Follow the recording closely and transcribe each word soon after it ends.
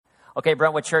Okay,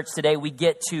 Brentwood Church, today we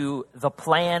get to the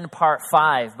plan part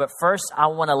 5. But first, I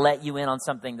want to let you in on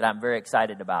something that I'm very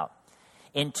excited about.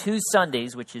 In 2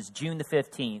 Sundays, which is June the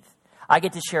 15th, I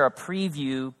get to share a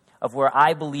preview of where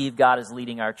I believe God is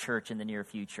leading our church in the near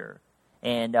future.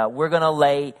 And we're going to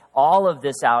lay all of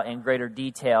this out in greater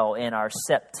detail in our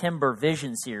September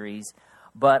Vision series.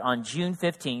 But on June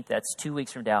 15th, that's 2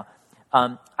 weeks from now,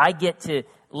 I get to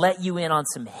let you in on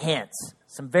some hints,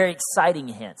 some very exciting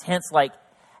hints. Hints like,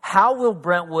 how will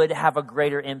Brentwood have a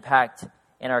greater impact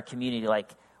in our community? Like,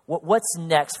 what's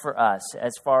next for us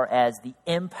as far as the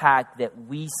impact that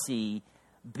we see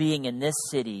being in this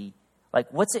city?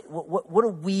 Like, what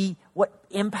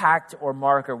impact or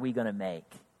mark are we going to make?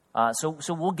 So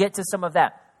we'll get to some of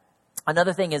that.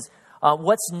 Another thing is,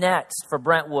 what's next for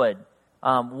Brentwood?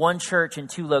 One church in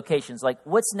 2 locations. Like,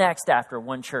 what's next after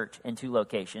one church in 2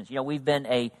 locations? You know, we've been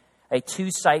a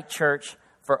 2-site church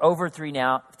for over 3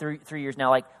 years now.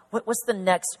 Like, what's the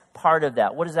next part of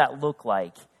that? What does that look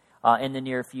like in the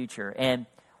near future? And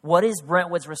what is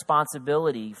Brentwood's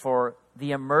responsibility for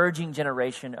the emerging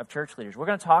generation of church leaders? We're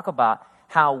going to talk about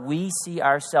how we see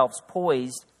ourselves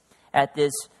poised at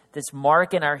this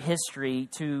mark in our history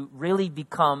to really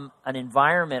become an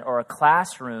environment or a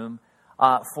classroom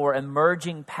for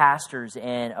emerging pastors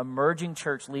and emerging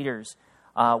church leaders,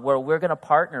 where we're going to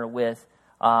partner with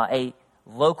a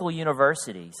local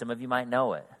university. Some of you might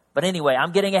know it. But anyway,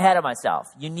 I'm getting ahead of myself.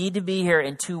 You need to be here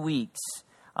in 2 weeks.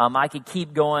 I could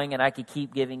keep going and I could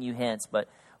keep giving you hints, but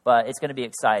it's going to be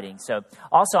exciting. So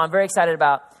also, I'm very excited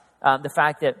about the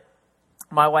fact that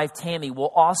my wife, Tammy,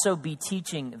 will also be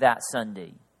teaching that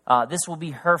Sunday. This will be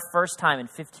her first time in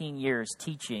 15 years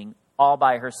teaching all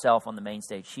by herself on the main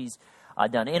stage. She's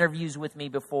done interviews with me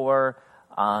before.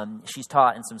 She's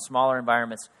taught in some smaller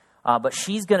environments. But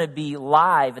she's going to be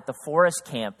live at the Forest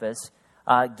campus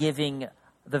giving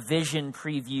the Vision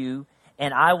preview,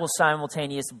 and I will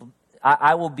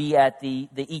I will be at the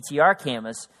ETR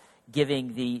campus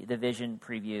giving the Vision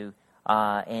preview.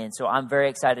 And so I'm very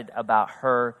excited about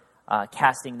her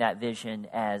casting that vision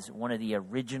as one of the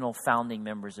original founding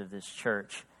members of this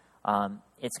church.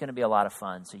 It's going to be a lot of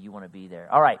fun, so you want to be there.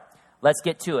 All right, let's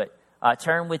get to it.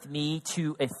 Turn with me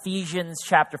to Ephesians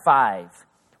chapter 5.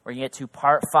 We're going to get to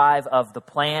part 5 of the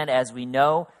plan. As we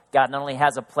know, God not only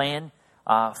has a plan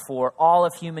for all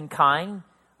of humankind,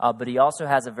 but he also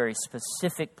has a very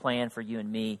specific plan for you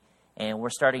and me. And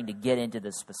we're starting to get into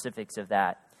the specifics of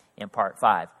that in part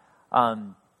 5.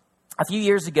 A few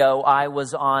years ago, I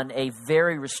was on a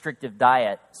very restrictive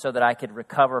diet so that I could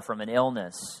recover from an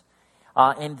illness.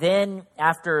 And then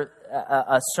after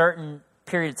a certain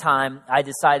period of time, I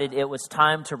decided it was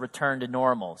time to return to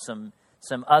normal.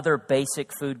 Some other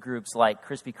basic food groups like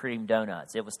Krispy Kreme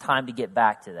donuts. It was time to get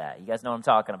back to that. You guys know what I'm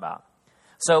talking about.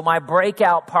 So my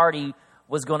breakout party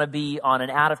was going to be on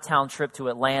an out-of-town trip to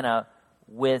Atlanta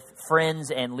with friends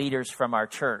and leaders from our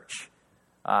church.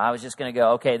 I was just going to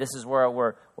go, okay, this is where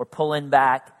we're pulling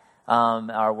back,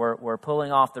 or we're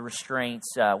pulling off the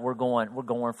restraints. We're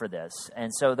going for this.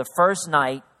 And so the first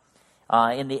night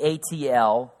in the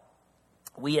ATL,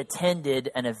 we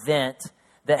attended an event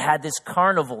that had this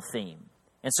carnival theme.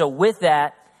 And so with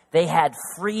that, they had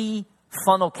free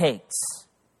funnel cakes.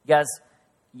 You guys,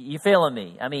 you feeling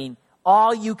me? I mean,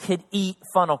 all you could eat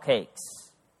funnel cakes.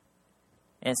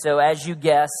 And so as you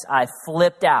guess, I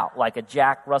flipped out like a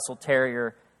Jack Russell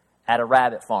Terrier at a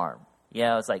rabbit farm. You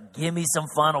know, it's like, give me some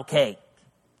funnel cake.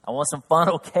 I want some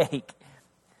funnel cake.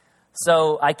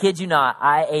 So I kid you not,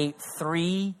 I ate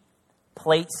 3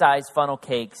 plate-sized funnel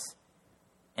cakes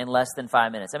in less than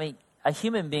 5 minutes. I mean, a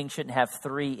human being shouldn't have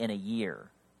 3 in a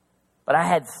year. But I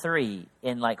had 3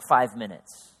 in like 5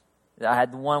 minutes. I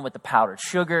had the one with the powdered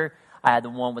sugar. I had the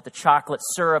one with the chocolate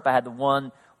syrup. I had the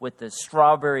one with the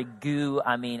strawberry goo.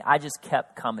 I mean, I just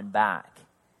kept coming back.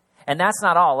 And that's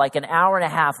not all. Like an hour and a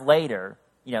half later,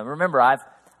 you know, remember,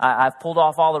 I've pulled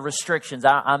off all the restrictions.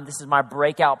 This is my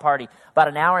breakout party. About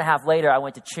an hour and a half later, I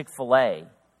went to Chick-fil-A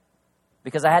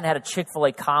because I hadn't had a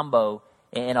Chick-fil-A combo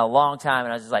in a long time.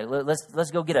 And I was just like,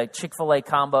 let's go get a Chick-fil-A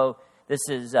combo. This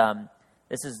is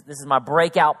my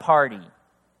breakout party.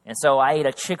 And so I ate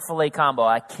a Chick-fil-A combo.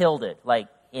 I killed it like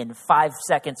in 5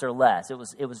 seconds or less. It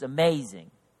was amazing.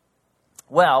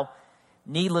 Well,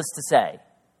 needless to say,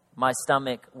 my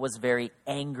stomach was very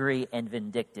angry and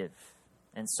vindictive.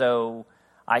 And so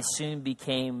I soon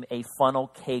became a funnel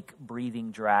cake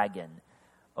breathing dragon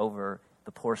over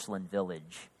the porcelain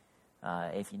village,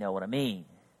 if you know what I mean.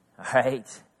 All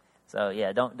right. So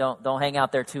yeah, don't hang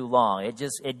out there too long.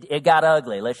 It got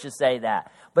ugly. Let's just say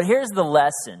that. But here's the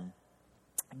lesson.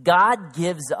 God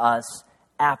gives us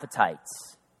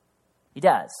appetites. He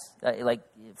does. Like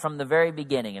from the very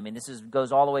beginning. I mean,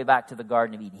 goes all the way back to the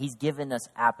Garden of Eden. He's given us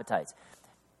appetites.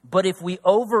 But if we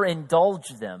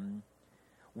overindulge them,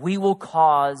 we will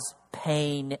cause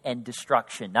pain and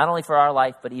destruction, not only for our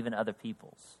life, but even other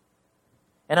people's.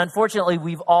 And unfortunately,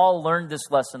 we've all learned this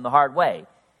lesson the hard way.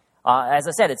 As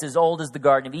I said, it's as old as the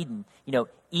Garden of Eden.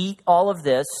 Eat all of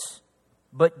this,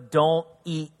 but don't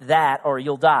eat that or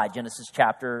you'll die. Genesis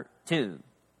chapter 2.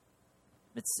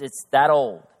 It's that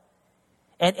old.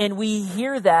 And we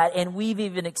hear that, and we've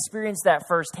even experienced that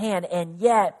firsthand, and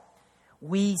yet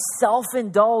we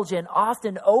self-indulge and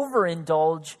often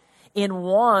overindulge in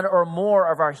one or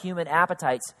more of our human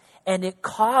appetites, and it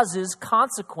causes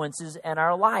consequences in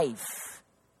our life.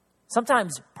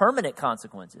 Sometimes permanent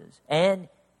consequences, and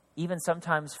even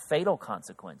sometimes fatal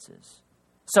consequences.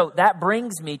 So that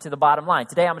brings me to the bottom line.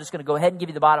 Today I'm just going to go ahead and give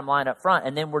you the bottom line up front,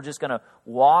 and then we're just going to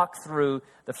walk through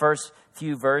the first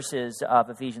few verses of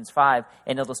Ephesians 5,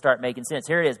 and it'll start making sense.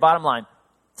 Here it is, bottom line.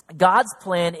 God's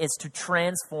plan is to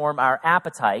transform our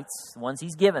appetites, the ones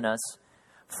He's given us,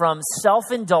 from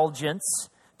self-indulgence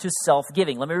to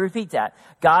self-giving. Let me repeat that.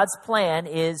 God's plan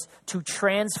is to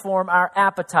transform our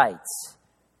appetites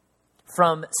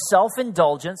from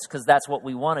self-indulgence, because that's what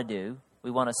we want to do.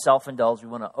 We want to self-indulge. We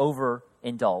want to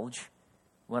overindulge.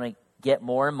 We want to get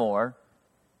more and more.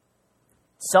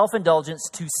 Self-indulgence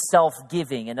to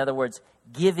self-giving. In other words,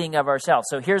 giving of ourselves.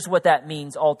 So here's what that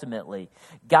means ultimately.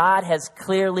 God has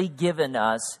clearly given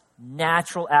us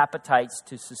natural appetites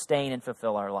to sustain and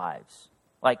fulfill our lives.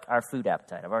 Like our food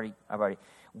appetite.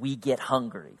 We get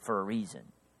hungry for a reason.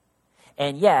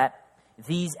 And yet,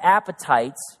 these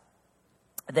appetites,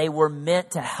 they were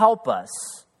meant to help us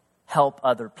help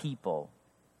other people,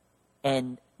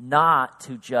 and not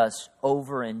to just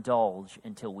overindulge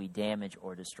until we damage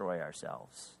or destroy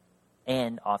ourselves,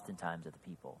 and oftentimes other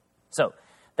people. So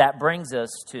that brings us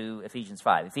to Ephesians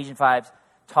 5. Ephesians 5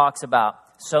 talks about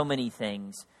so many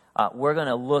things. We're going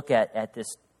to look at this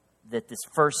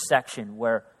first section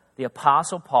where the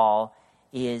Apostle Paul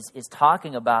is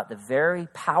talking about the very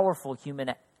powerful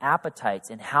human appetites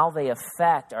and how they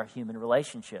affect our human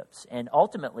relationships, and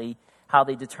ultimately how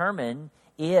they determine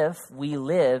if we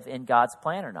live in God's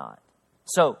plan or not.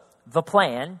 So the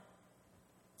plan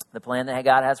that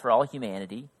God has for all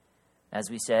humanity, as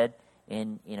we said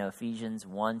in Ephesians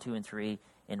 1, 2, and 3,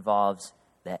 involves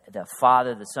the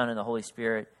Father, the Son, and the Holy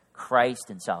Spirit, Christ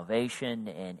and salvation,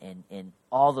 and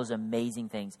all those amazing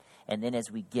things. And then as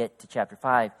we get to chapter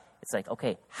 5, it's like,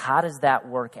 okay, how does that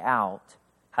work out?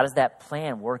 How does that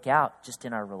plan work out just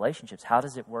in our relationships? How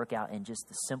does it work out in just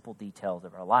the simple details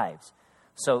of our lives?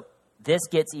 So this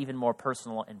gets even more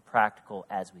personal and practical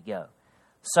as we go.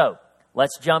 So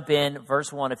let's jump in.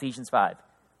 Verse 1, Ephesians 5.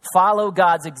 Follow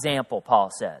God's example, Paul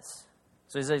says.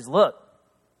 So he says, look,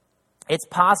 it's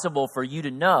possible for you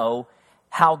to know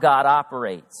how God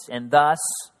operates, and thus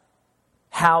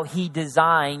how He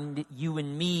designed you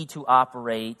and me to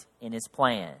operate in His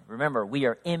plan. Remember, we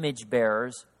are image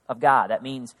bearers of God. That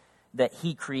means that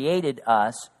He created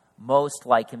us most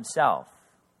like Himself.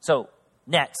 So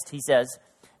next, he says,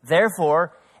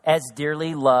 therefore, as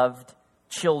dearly loved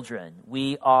children,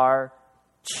 we are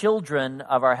children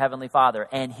of our Heavenly Father,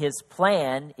 and His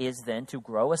plan is then to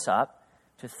grow us up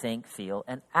to think, feel,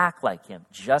 and act like Him,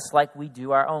 just like we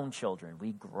do our own children.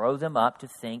 We grow them up to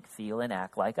think, feel, and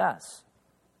act like us.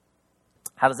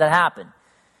 How does that happen?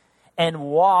 And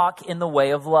walk in the way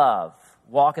of love.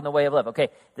 Walk in the way of love. Okay,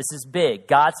 this is big.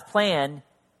 God's plan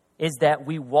is that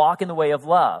we walk in the way of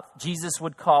love. Jesus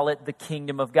would call it the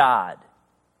kingdom of God.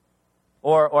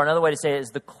 Or another way to say it is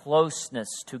the closeness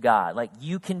to God. Like,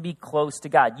 you can be close to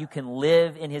God. You can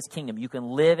live in His kingdom. You can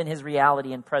live in His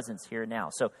reality and presence here and now.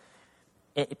 So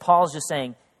Paul's just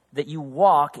saying that you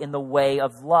walk in the way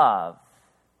of love.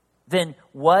 Then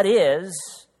what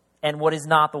is and what is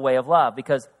not the way of love?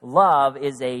 Because love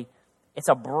is it's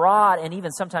a broad and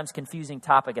even sometimes confusing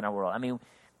topic in our world. I mean,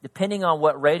 depending on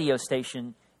what radio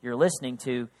station you're listening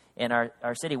to in our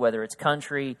city, whether it's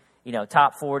country,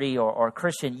 top 40 or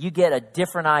Christian, you get a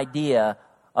different idea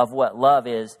of what love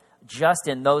is just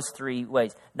in those three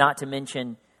ways. Not to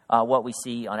mention what we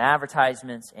see on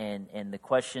advertisements and the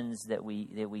questions that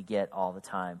we get all the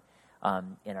time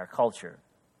in our culture.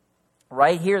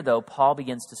 Right here, though, Paul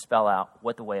begins to spell out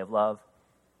what the way of love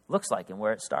looks like and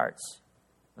where it starts.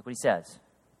 Look what he says.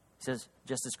 He says,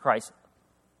 just as Christ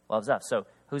loves us. So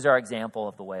who's our example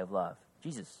of the way of love?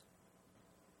 Jesus.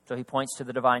 So he points to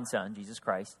the divine Son, Jesus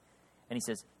Christ, and he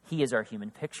says, He is our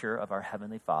human picture of our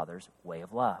Heavenly Father's way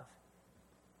of love.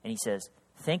 And he says,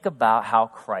 think about how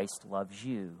Christ loves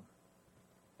you.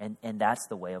 And that's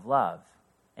the way of love.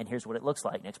 And here's what it looks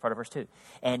like. Next part of verse 2.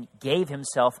 And gave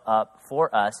himself up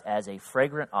for us as a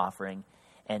fragrant offering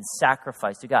and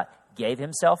sacrifice to God. Gave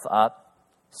himself up,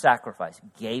 sacrifice.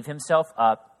 Gave himself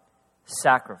up,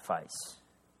 sacrifice.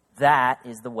 That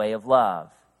is the way of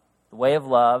love. The way of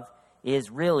love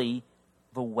is really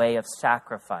the way of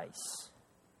sacrifice.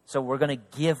 So we're going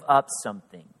to give up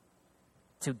something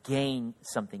to gain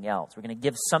something else. We're going to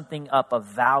give something up of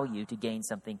value to gain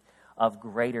something of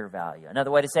greater value.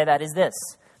 Another way to say that is this.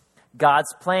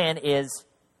 God's plan is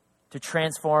to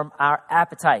transform our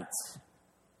appetites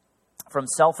from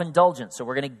self-indulgence. So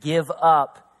we're going to give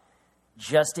up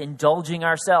just indulging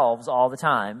ourselves all the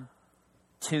time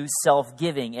to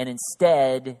self-giving and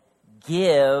instead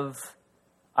give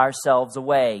ourselves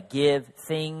away. Give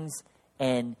things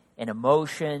and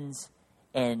emotions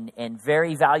and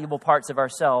very valuable parts of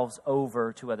ourselves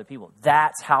over to other people.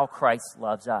 That's how Christ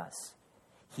loves us.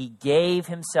 He gave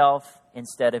himself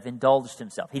instead of indulged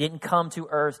himself. He didn't come to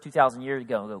earth 2,000 years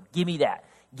ago and go, give me that.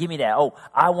 Give me that. Oh,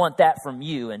 I want that from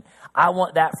you, and I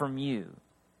want that from you.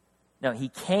 No, he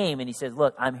came and he said,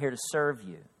 look, I'm here to serve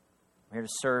you. I'm here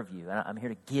to serve you, and I'm here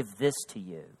to give this to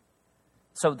you.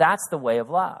 So that's the way of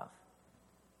love.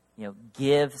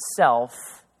 Give self,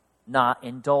 not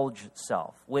indulge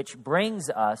self, which brings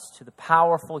us to the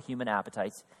powerful human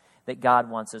appetites that God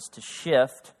wants us to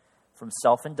shift from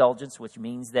self-indulgence, which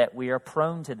means that we are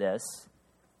prone to this,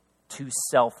 to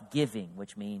self-giving,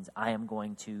 which means I am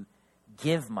going to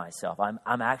give myself.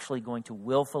 I'm actually going to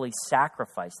willfully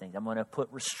sacrifice things. I'm going to put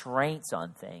restraints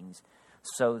on things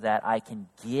so that I can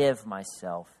give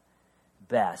myself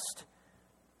best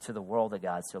to the world that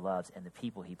God so loves and the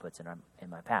people he puts in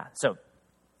my path. So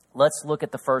let's look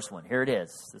at the first one. Here it is.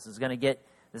 This is going to get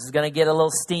a little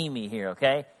steamy here,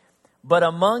 okay? But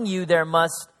among you there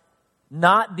must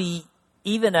not be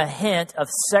even a hint of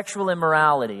sexual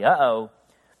immorality.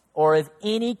 Or of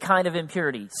any kind of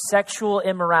impurity, sexual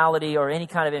immorality or any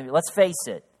kind of impurity. Let's face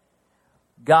it.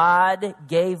 God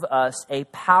gave us a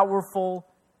powerful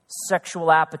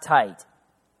sexual appetite.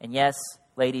 And yes,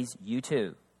 ladies, you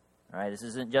too. All right, this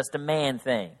isn't just a man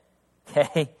thing.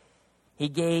 Okay? He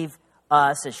gave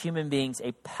us as human beings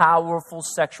a powerful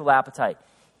sexual appetite.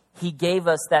 He gave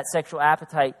us that sexual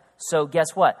appetite so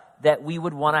guess what? That we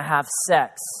would want to have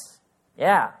sex.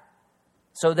 Yeah.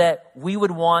 So that we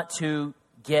would want to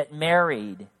get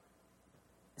married,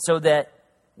 so that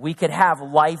we could have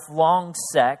lifelong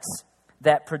sex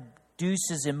that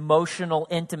produces emotional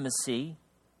intimacy,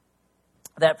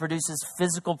 that produces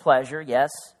physical pleasure.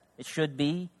 Yes, it should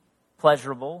be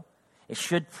pleasurable. It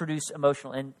should produce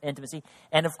emotional intimacy.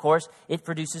 And of course, it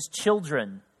produces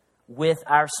children with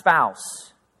our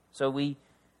spouse. So we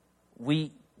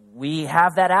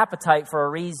have that appetite for a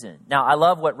reason. Now, I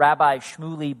love what Rabbi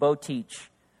Shmuley Boteach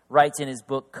writes in his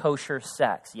book, Kosher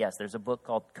Sex. Yes, there's a book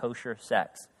called Kosher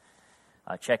Sex.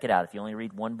 Check it out. If you only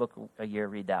read one book a year,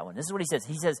 read that one. This is what he says.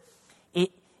 He says,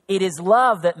 it is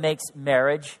love that makes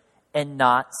marriage and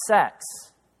not sex,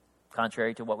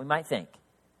 contrary to what we might think.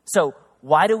 So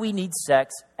why do we need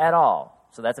sex at all?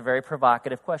 So that's a very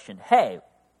provocative question. Hey,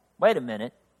 wait a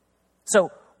minute.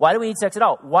 So why do we need sex at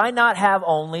all? Why not have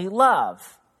only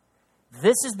love?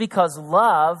 This is because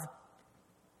love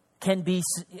can be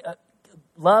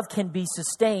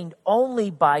sustained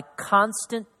only by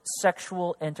constant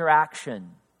sexual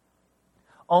interaction.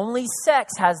 Only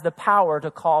sex has the power to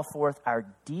call forth our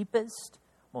deepest,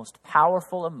 most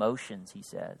powerful emotions, he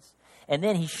says. And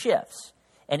then he shifts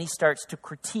and he starts to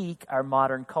critique our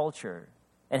modern culture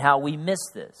and how we miss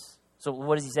this. So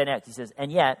what does he say next? He says, and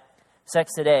yet,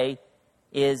 sex today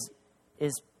is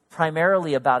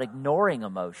primarily about ignoring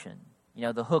emotion.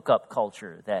 The hookup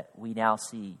culture that we now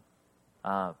see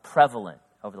prevalent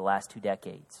over the last 2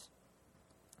 decades.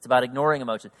 It's about ignoring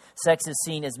emotion. Sex is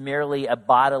seen as merely a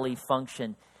bodily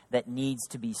function that needs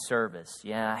to be serviced.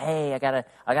 Yeah, hey, I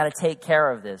gotta take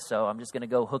care of this, so I'm just going to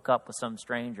go hook up with some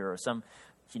stranger or some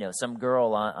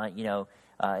girl on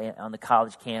the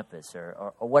college campus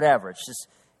or whatever.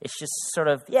 It's just sort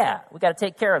of, we got to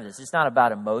take care of this. It's not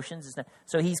about emotions. It's not.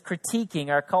 So he's critiquing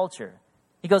our culture.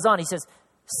 He goes on. He says,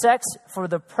 sex for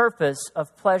the purpose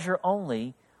of pleasure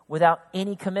only, without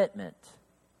any commitment.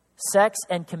 Sex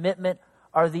and commitment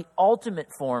are the ultimate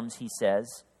forms, he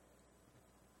says,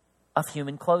 of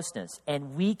human closeness.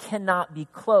 And we cannot be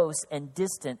close and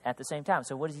distant at the same time.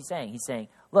 So what is he saying? He's saying,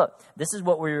 look, this is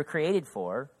what we were created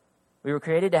for. We were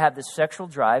created to have this sexual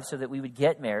drive so that we would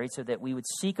get married, so that we would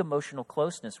seek emotional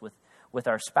closeness with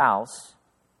our spouse.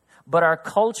 But our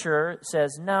culture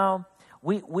says, no,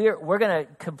 we're going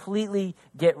to completely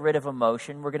get rid of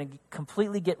emotion. We're going to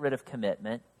completely get rid of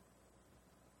commitment.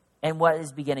 And what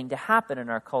is beginning to happen in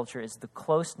our culture is the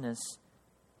closeness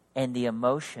and the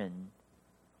emotion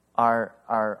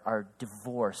are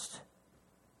divorced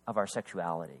of our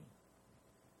sexuality.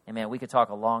 And man, we could talk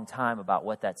a long time about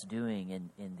what that's doing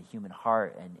in the human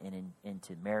heart and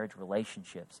into marriage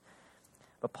relationships.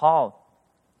 But Paul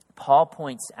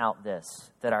points out this,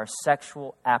 that our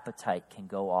sexual appetite can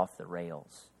go off the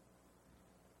rails.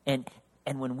 And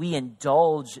when we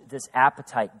indulge this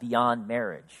appetite beyond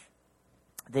marriage,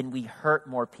 then we hurt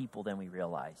more people than we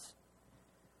realize.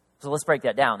 So let's break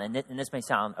that down. And this may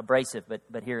sound abrasive,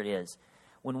 but here it is.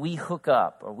 When we hook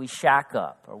up or we shack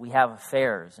up or we have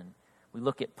affairs and we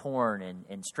look at porn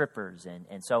and strippers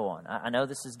and so on. I know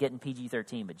this is getting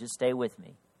PG-13, but just stay with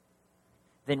me.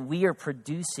 Then we are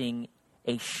producing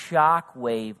a shock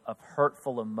wave of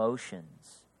hurtful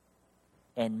emotions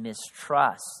and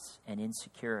mistrust and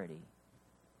insecurity.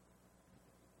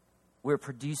 We're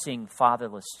producing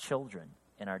fatherless children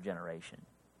in our generation,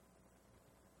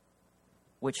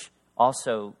 which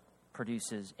also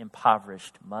produces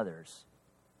impoverished mothers.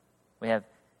 We have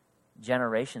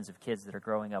generations of kids that are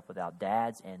growing up without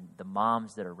dads, and the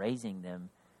moms that are raising them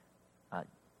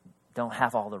don't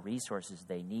have all the resources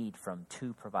they need from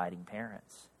two providing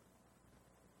parents.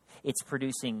 It's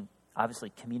producing,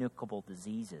 obviously, communicable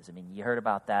diseases. I mean, you heard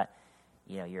about that.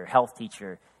 Your health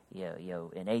teacher, in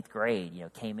 8th grade,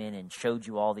 came in and showed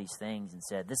you all these things and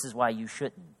said, this is why you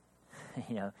shouldn't,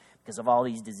 because of all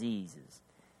these diseases.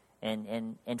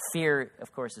 And fear,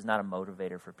 of course, is not a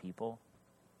motivator for people,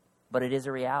 but it is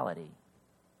a reality.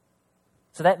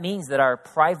 So that means that our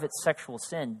private sexual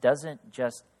sin doesn't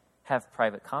just have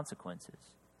private consequences.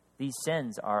 These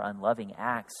sins are unloving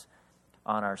acts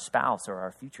on our spouse or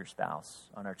our future spouse,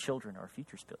 on our children or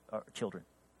future children,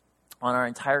 on our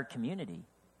entire community,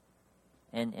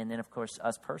 and then, of course,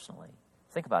 us personally.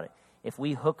 Think about it. If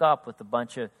we hook up with a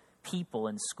bunch of people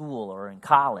in school or in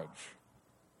college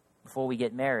before we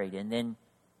get married, and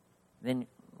then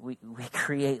we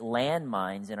create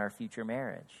landmines in our future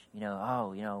marriage.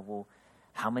 Well,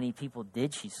 how many people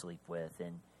did she sleep with?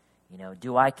 And,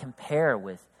 do I compare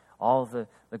with all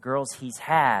the girls he's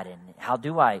had? And how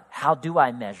do I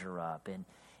measure up?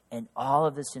 And all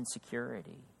of this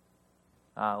insecurity.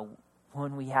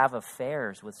 When we have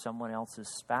affairs with someone else's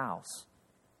spouse,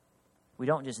 we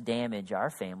don't just damage our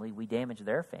family, we damage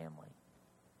their family.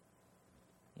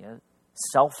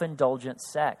 Self-indulgent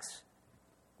sex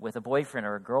with a boyfriend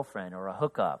or a girlfriend or a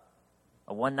hookup,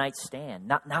 a one-night stand,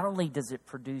 not only does it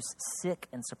produce sick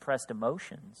and suppressed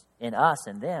emotions in us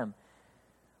and them,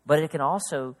 but it can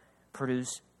also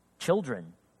produce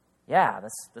children. Yeah,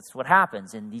 that's what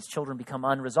happens, and these children become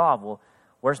unresolved. Well,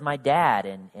 where's my dad?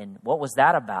 And what was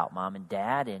that about, Mom and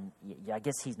Dad? And I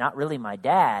guess he's not really my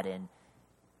dad, and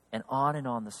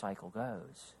on the cycle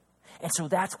goes. And so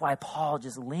that's why Paul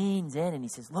just leans in and he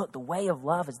says, look, the way of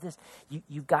love is this.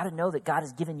 You've got to know that God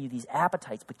has given you these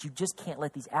appetites, but you just can't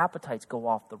let these appetites go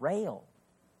off the rail.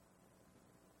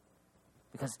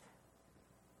 Because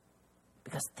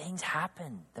things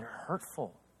happen that are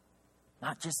hurtful,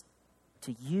 not just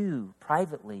to you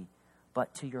privately,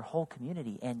 but to your whole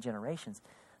community and generations.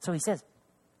 So he says,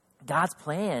 God's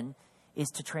plan is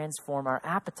to transform our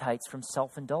appetites from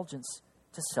self-indulgence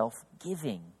to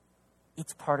self-giving.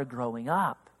 It's part of growing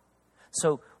up.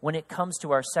 So when it comes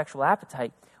to our sexual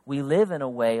appetite, we live in a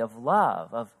way of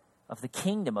love, of the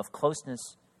kingdom, of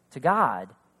closeness to God,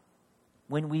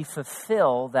 when we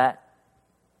fulfill that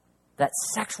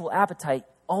sexual appetite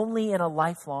only in a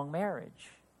lifelong marriage.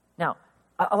 Now,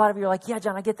 a lot of you are like, yeah,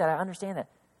 John, I get that. I understand that.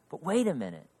 But wait a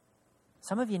minute.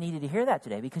 Some of you needed to hear that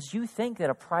today because you think that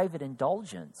a private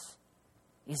indulgence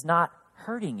is not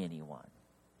hurting anyone.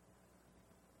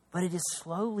 But it is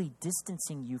slowly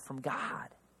distancing you from God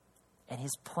and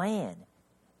His plan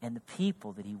and the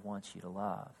people that He wants you to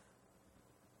love.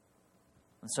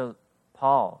 And so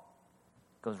Paul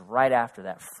goes right after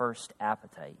that first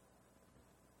appetite.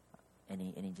 And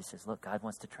he just says, look, God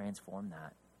wants to transform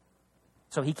that.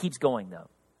 So he keeps going, though.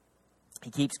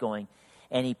 He keeps going,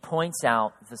 and he points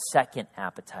out the second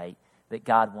appetite that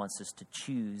God wants us to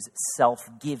choose,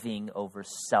 self-giving over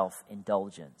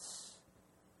self-indulgence.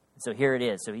 So here it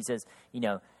is. So he says,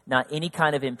 not any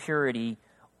kind of impurity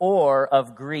or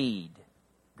of greed.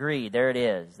 Greed, there it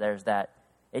is. There's that.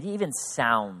 It even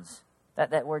sounds,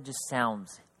 that word just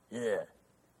sounds, ugh.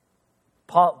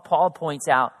 Paul points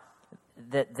out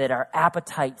that our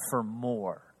appetite for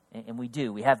more, and we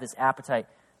do, we have this appetite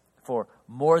for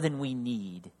more than we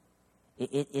need.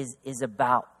 It's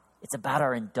about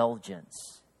our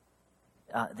indulgence.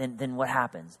 Then what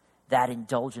happens? That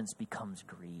indulgence becomes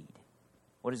greed.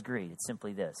 What is greed? It's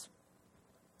simply this: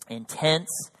 intense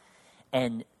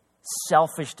and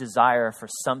selfish desire for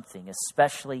something,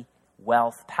 especially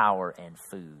wealth, power, and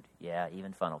food. Yeah,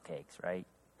 even funnel cakes, right?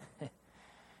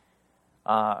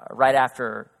 Right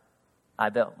after I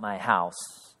built my house,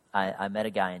 I met a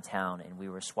guy in town, and we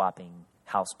were swapping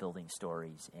house building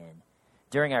stories. And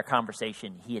during our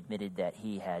conversation, he admitted that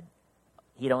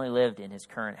he'd only lived in his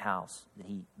current house that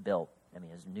he built. I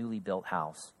mean, his newly built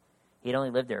house. He'd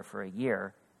only lived there for a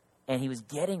year, and he was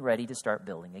getting ready to start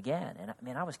building again.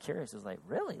 And I was curious. I was like,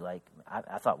 really? Like,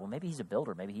 I thought, well, maybe he's a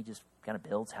builder. Maybe he just kind of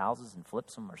builds houses and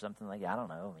flips them or something like that. I don't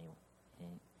know.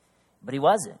 But he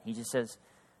wasn't. He just says,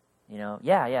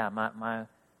 my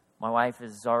wife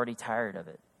is already tired of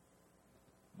it.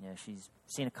 She's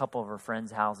seen a couple of her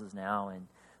friends' houses now, and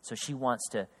so she wants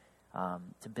to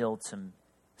build some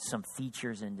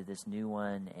features into this new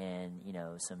one, and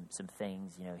some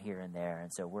things here and there.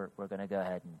 And so we're going to go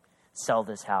ahead and sell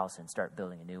this house and start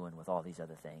building a new one with all these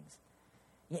other things.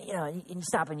 And you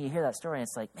stop and you hear that story, and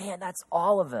it's like, man, that's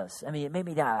all of us. I mean, it may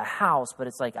be not a house, but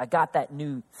it's like I got that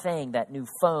new thing, that new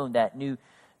phone, that new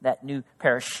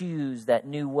pair of shoes, that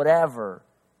new whatever.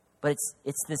 But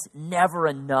it's this never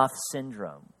enough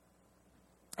syndrome.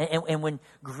 And when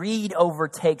greed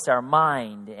overtakes our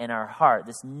mind and our heart,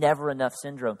 this never enough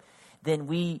syndrome, then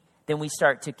we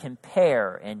start to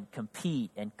compare and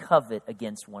compete and covet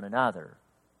against one another.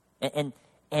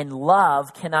 And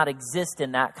love cannot exist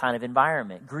in that kind of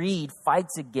environment. Greed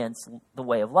fights against the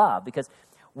way of love, because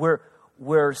we're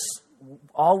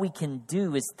all we can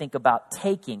do is think about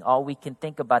taking. All we can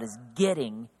think about is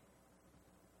getting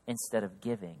instead of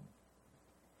giving.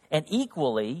 And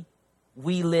equally,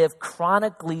 we live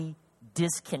chronically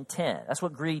discontent. That's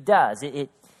what greed does.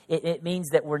 It means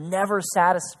that we're never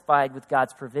satisfied with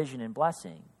God's provision and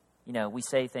blessing. We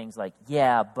say things like,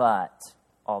 yeah, but,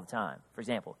 all the time. For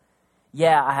example,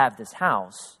 yeah, I have this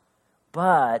house,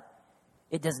 but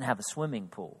it doesn't have a swimming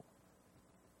pool.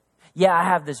 Yeah, I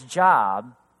have this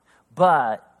job,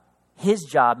 but his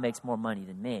job makes more money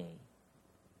than me.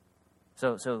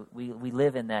 So we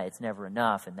live in that it's never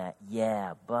enough, and that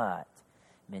yeah, but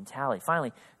mentality.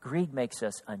 Finally, greed makes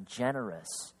us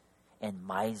ungenerous and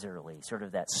miserly, sort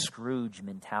of that Scrooge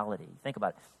mentality. Think about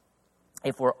it.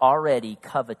 If we're already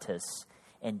covetous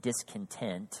and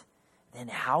discontent, then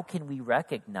how can we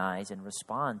recognize and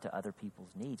respond to other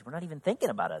people's needs? We're not even thinking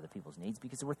about other people's needs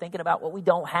because we're thinking about what we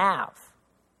don't have,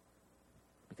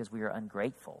 because we are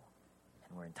ungrateful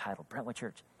and we're entitled. Brentwood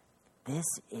Church, this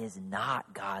is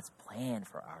not God's plan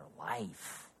for our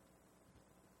life.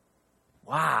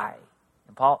 Why?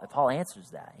 And Paul answers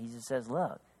that. He just says,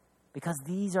 look, because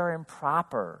these are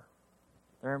improper.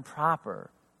 They're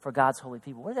improper for God's holy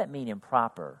people. What does that mean,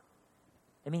 improper?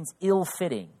 It means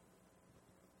ill-fitting.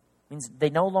 It means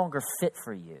they no longer fit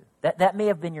for you. That may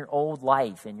have been your old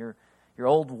life and your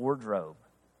old wardrobe.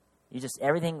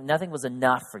 Nothing was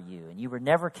enough for you, and you were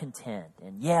never content.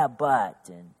 And yeah,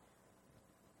 but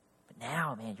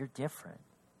now, man, you're different.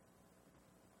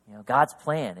 God's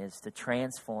plan is to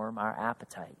transform our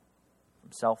appetite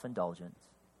from self-indulgence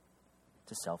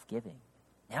to self-giving.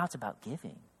 Now it's about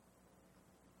giving.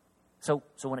 So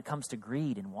when it comes to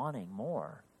greed and wanting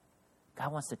more,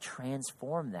 God wants to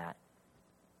transform that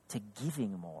to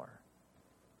giving more,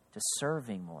 to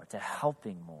serving more, to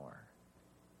helping more.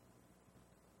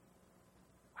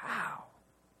 Wow.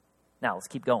 Now let's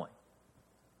keep going.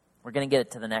 We're going to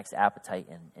get to the next appetite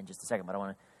in just a second, but I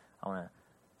want to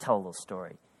tell a little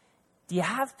story. Do you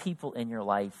have people in your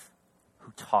life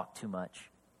who talk too much?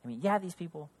 I mean, you have these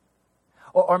people?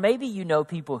 Or maybe you know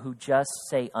people who just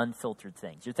say unfiltered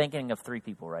things. You're thinking of 3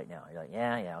 people right now. You're like,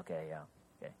 yeah, okay.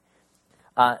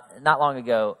 Not long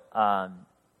ago,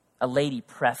 a lady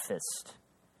prefaced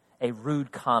a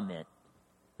rude comment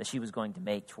that she was going to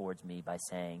make towards me by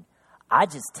saying, I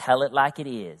just tell it like it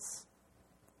is.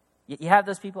 You have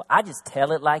those people? I just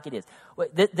tell it like it is.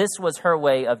 This was her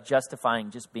way of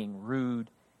justifying just being rude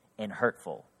and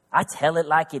hurtful. I tell it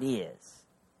like it is.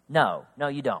 No,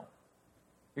 you don't.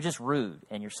 You're just rude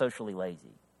and you're socially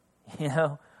lazy.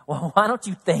 Well, why don't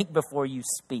you think before you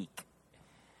speak?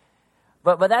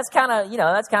 But that's kind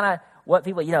of what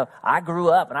people, I grew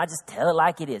up and I just tell it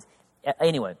like it is.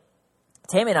 Anyway,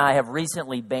 Tammy and I have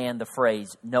recently banned the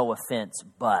phrase "no offense,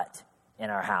 but" in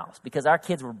our house, because our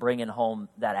kids were bringing home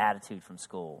that attitude from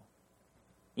school.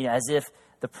 As if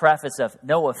the preface of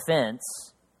 "no offense"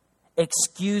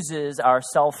 excuses our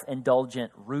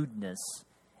self-indulgent rudeness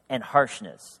and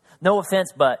harshness. No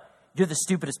offense, but you're the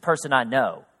stupidest person I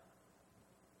know.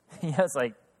 It's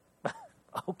like,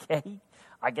 okay,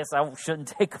 I guess I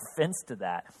shouldn't take offense to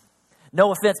that.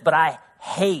 No offense, but I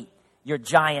hate your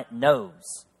giant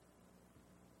nose.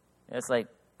 It's like,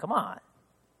 come on.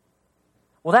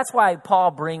 Well, that's why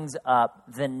Paul brings up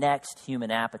the next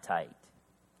human appetite.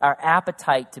 our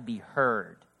appetite to be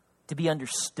heard, to be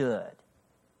understood.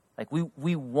 Like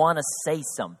we want to say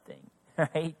something,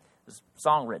 right? There's a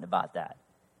song written about that.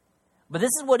 But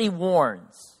this is what he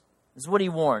warns. This is what he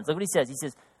warns. Look what he says. He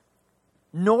says,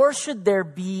 nor should there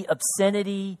be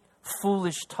obscenity,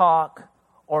 foolish talk,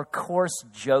 or coarse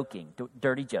joking,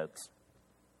 dirty jokes,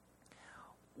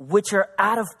 which are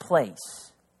out of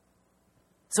place.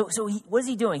 So what is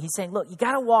he doing? He's saying, look, you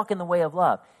got to walk in the way of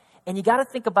love. And you got to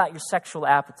think about your sexual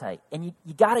appetite. And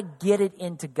you got to get it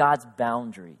into God's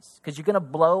boundaries. Because you're going to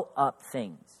blow up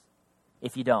things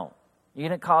if you don't. You're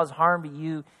going to cause harm to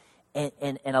you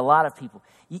and a lot of people.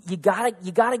 You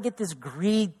gotta get this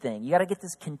greed thing. You got to get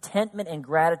this contentment and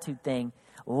gratitude thing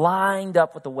lined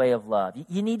up with the way of love.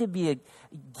 You need to be a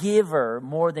giver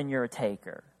more than you're a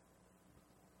taker.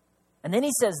 And then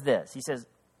he says this. He says,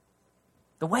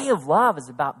 the way of love is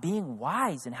about being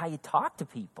wise in how you talk to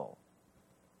people.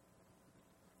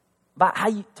 About how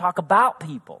you talk about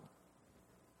people.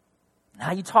 And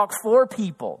how you talk for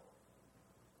people.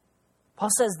 Paul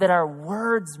says that our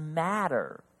words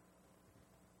matter.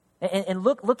 And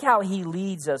look how he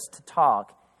leads us to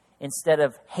talk instead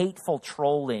of hateful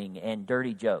trolling and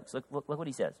dirty jokes. Look what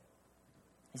he says.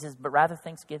 He says, but rather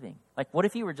thanksgiving. Like, what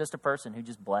if you were just a person who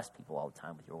just blessed people all the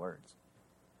time with your words?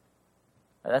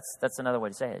 That's another way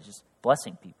to say it. It's just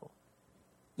blessing people.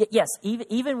 Yes,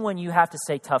 even when you have to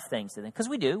say tough things to them, because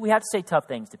we do. We have to say tough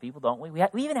things to people, don't we?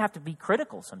 We even have to be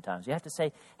critical sometimes. You have to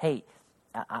say, hey,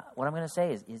 what I'm going to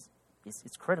say is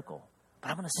it's critical. But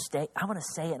I'm going to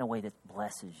say it in a way that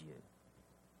blesses you.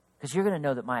 Because you're going to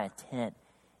know that my intent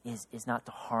is not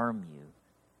to harm you.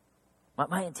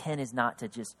 My intent is not to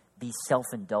just be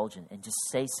self-indulgent and just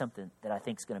say something that I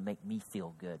think is going to make me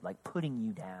feel good, like putting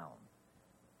you down.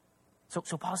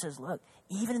 So Paul says, look,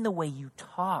 even in the way you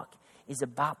talk is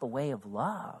about the way of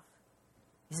love.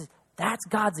 He says, that's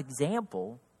God's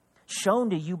example shown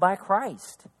to you by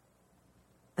Christ.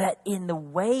 That in the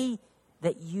way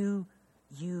that you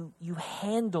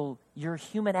handle your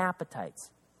human appetites,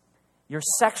 your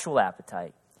sexual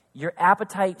appetite, your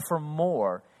appetite for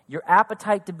more, your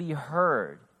appetite to be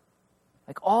heard,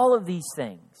 like all of these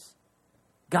things,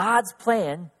 God's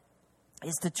plan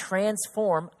is to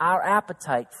transform our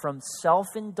appetite from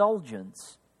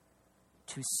self-indulgence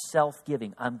to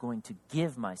self-giving. I'm going to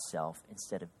give myself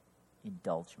instead of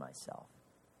indulge myself.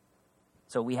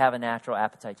 So we have a natural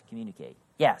appetite to communicate.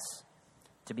 Yes.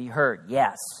 To be heard.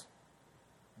 Yes.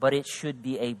 But it should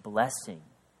be a blessing.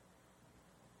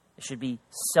 It should be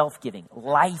self-giving,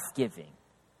 life-giving,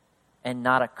 and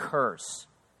not a curse,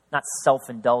 not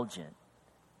self-indulgent.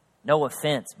 No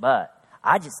offense, but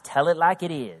I just tell it like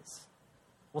it is.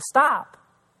 Well, stop.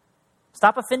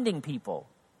 Stop offending people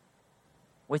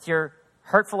with your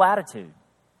hurtful attitude.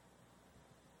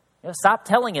 Stop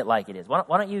telling it like it is. Why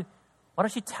don't you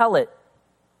tell it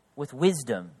with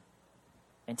wisdom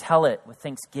and tell it with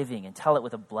thanksgiving and tell it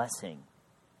with a blessing?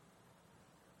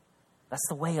 That's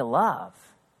the way of love.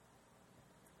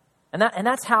 And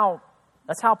that's how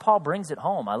Paul brings it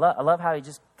home. I love how he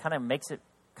just kind of makes it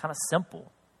kind of simple.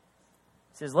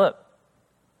 He says, look,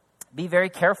 be very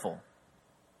careful.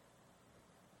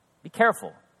 Be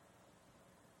careful.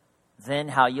 Then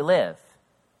how you live.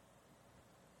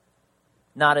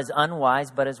 Not as unwise,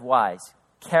 but as wise.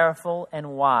 Careful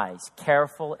and wise.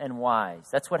 Careful and wise.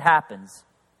 That's what happens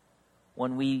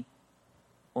when we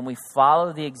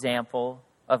follow the example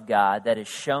of God that is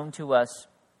shown to us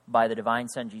by the divine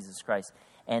Son, Jesus Christ,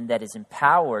 and that is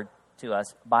empowered to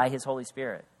us by His Holy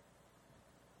Spirit.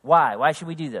 Why? Why should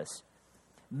we do this?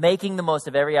 Making the most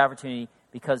of every opportunity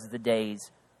because the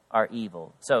days are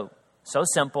evil. So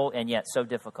simple and yet so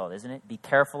difficult, isn't it? Be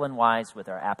careful and wise with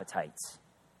our appetites.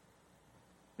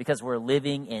 Because we're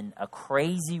living in a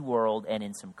crazy world and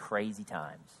in some crazy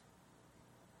times.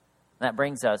 And that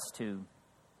brings us to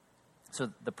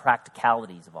the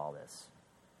practicalities of all this.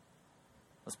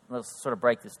 Let's sort of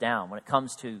break this down. When it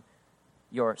comes to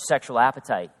your sexual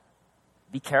appetite,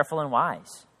 be careful and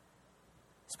wise.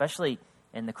 Especially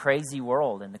in the crazy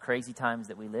world and the crazy times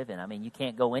that we live in. I mean, you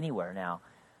can't go anywhere now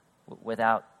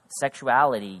without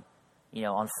sexuality,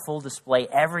 on full display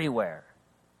everywhere.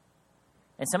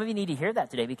 And some of you need to hear that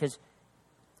today because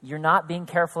you're not being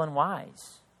careful and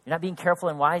wise. You're not being careful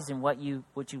and wise in what you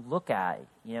look at.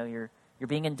 You're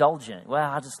being indulgent. Well,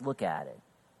 I'll just look at it.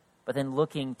 But then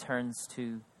looking turns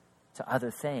to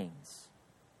other things.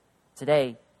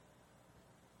 Today,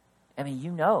 I mean,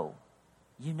 you know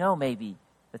maybe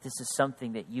that this is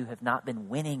something that you have not been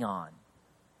winning on.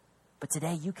 But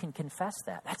today you can confess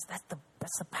that.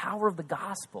 That's the power of the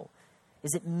gospel.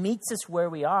 is it meets us where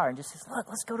we are and just says, look,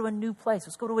 let's go to a new place.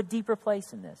 Let's go to a deeper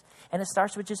place in this. And it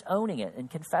starts with just owning it and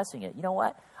confessing it. You know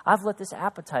what? I've let this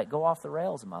appetite go off the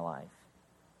rails in my life.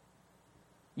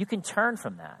 You can turn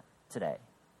from that today,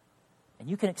 and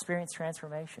you can experience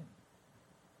transformation.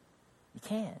 You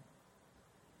can.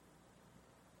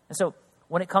 And so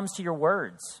when it comes to your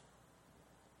words,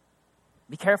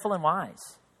 be careful and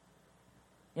wise.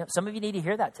 You know, some of you need to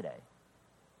hear that today,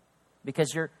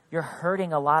 because you're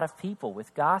hurting a lot of people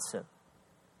with gossip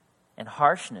and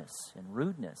harshness and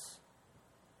rudeness.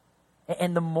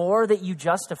 And the more that you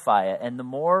justify it, and the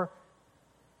more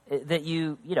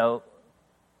that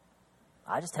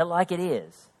I just tell it like it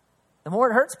is, the more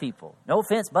it hurts people. No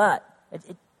offense, but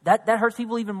that hurts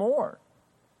people even more.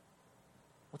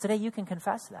 Well, today you can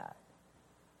confess that.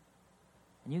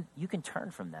 And you can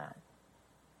turn from that.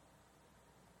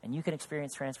 And you can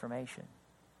experience transformation.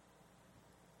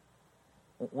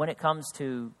 When it comes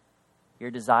to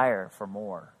your desire for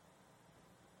more,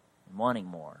 and wanting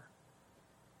more,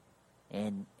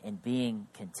 and being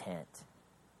content,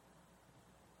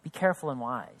 be careful and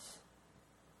wise.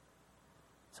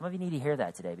 Some of you need to hear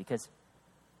that today, because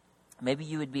maybe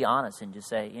you would be honest and just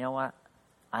say, you know what?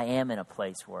 I am in a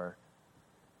place where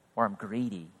I'm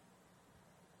greedy.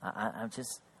 I'm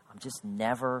just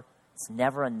never, it's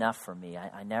never enough for me.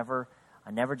 I never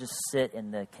just sit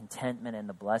in the contentment and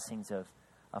the blessings of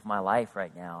my life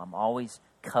right now. I'm always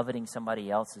coveting somebody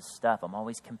else's stuff. I'm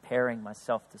always comparing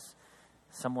myself to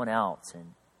someone else.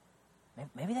 And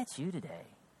maybe that's you today.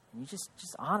 And you're just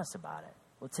honest about it.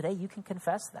 Well, today you can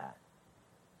confess that.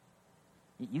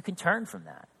 You can turn from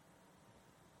that.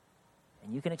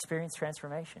 And you can experience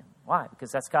transformation. Why?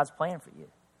 Because that's God's plan for you.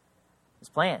 His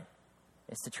plan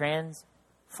is to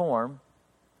transform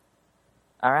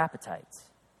our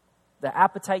appetites. The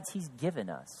appetites He's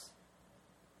given us.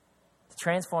 To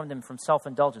transform them from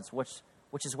self-indulgence,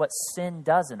 which is what sin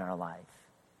does in our life.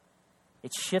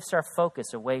 It shifts our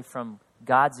focus away from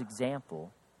God's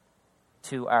example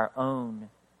to our own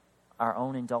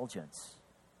indulgence.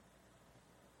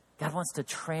 God wants to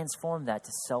transform that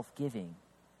to self-giving.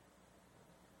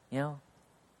 You know,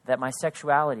 that my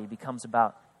sexuality becomes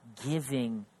about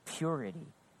giving purity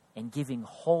and giving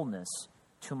wholeness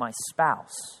to my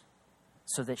spouse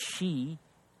so that she,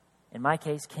 in my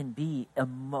case, can be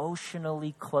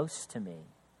emotionally close to me.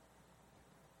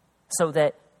 So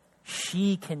that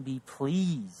she can be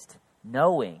pleased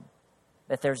knowing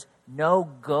that there's no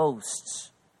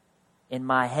ghosts in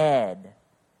my head.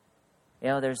 You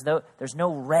know, there's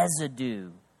no residue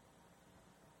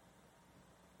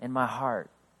in my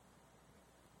heart.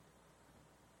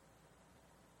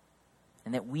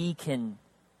 And that we can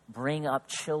bring up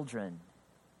children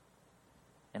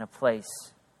in a place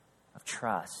of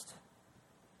trust.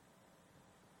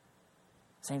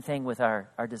 Same thing with our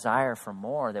desire for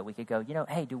more, that we could go, you know,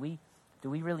 hey, do we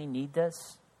really need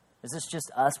this? Is this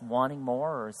just us wanting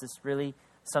more, or is this really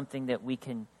something that we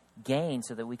can gain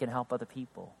so that we can help other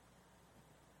people?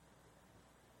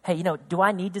 Hey, you know, do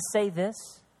I need to say this?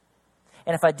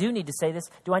 And if I do need to say this,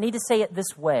 do I need to say it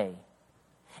this way?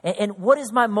 And what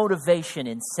is my motivation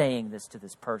in saying this to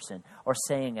this person or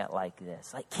saying it like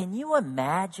this? Like, can you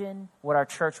imagine what our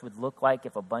church would look like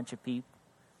if a bunch of people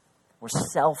were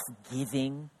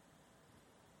self-giving?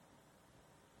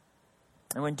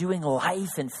 And when doing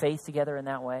life and faith together in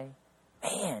that way,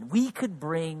 man, we could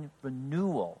bring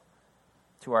renewal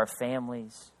to our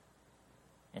families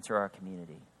and to our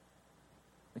community.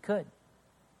 We could.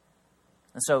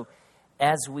 And so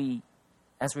as we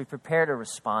prepare to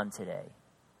respond today,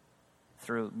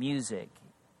 through music,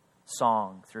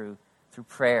 song, through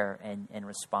prayer and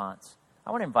response,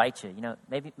 I want to invite you. You know,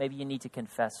 maybe you need to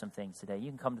confess some things today. You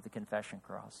can come to the confession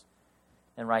cross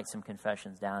and write some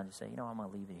confessions down and just say, you know, I'm going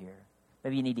to leave it here.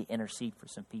 Maybe you need to intercede for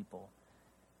some people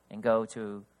and go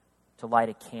to light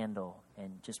a candle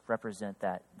and just represent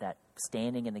that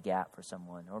standing in the gap for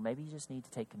someone. Or maybe you just need to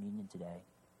take communion today.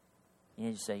 You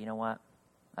need to say, you know what?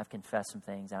 I've confessed some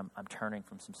things. I'm turning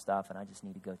from some stuff, and I just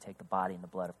need to go take the body and the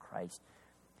blood of Christ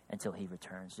until He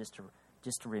returns, just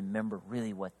to remember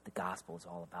really what the gospel is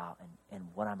all about and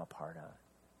what I'm a part of.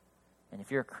 And if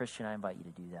you're a Christian, I invite you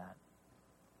to do that.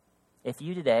 If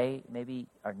you today maybe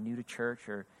are new to church,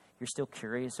 or you're still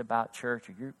curious about church,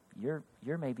 or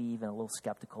you're maybe even a little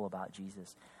skeptical about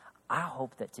Jesus, I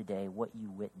hope that today what you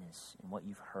witness and what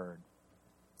you've heard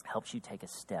helps you take a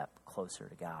step closer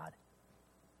to God,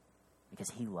 because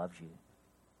He loves you.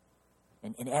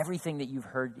 And everything that you've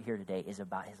heard here today is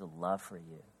about His love for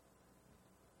you.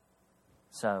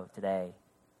 So today,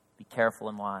 be careful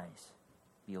and wise.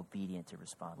 Be obedient to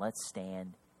respond. Let's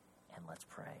stand and let's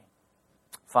pray.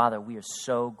 Father, we are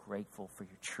so grateful for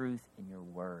your truth and your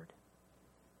word.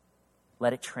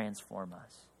 Let it transform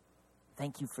us.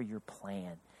 Thank you for your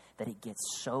plan, that it gets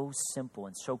so simple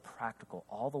and so practical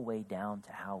all the way down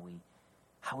to how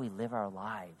we live our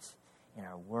lives, in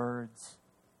our words,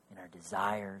 in our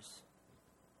desires.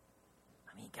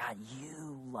 I mean, God,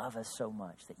 you love us so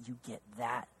much that you get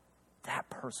that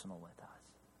personal with us.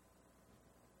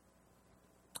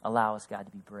 Allow us, God,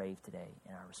 to be brave today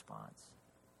in our response.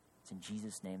 It's in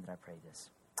Jesus' name that I pray this.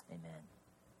 Amen.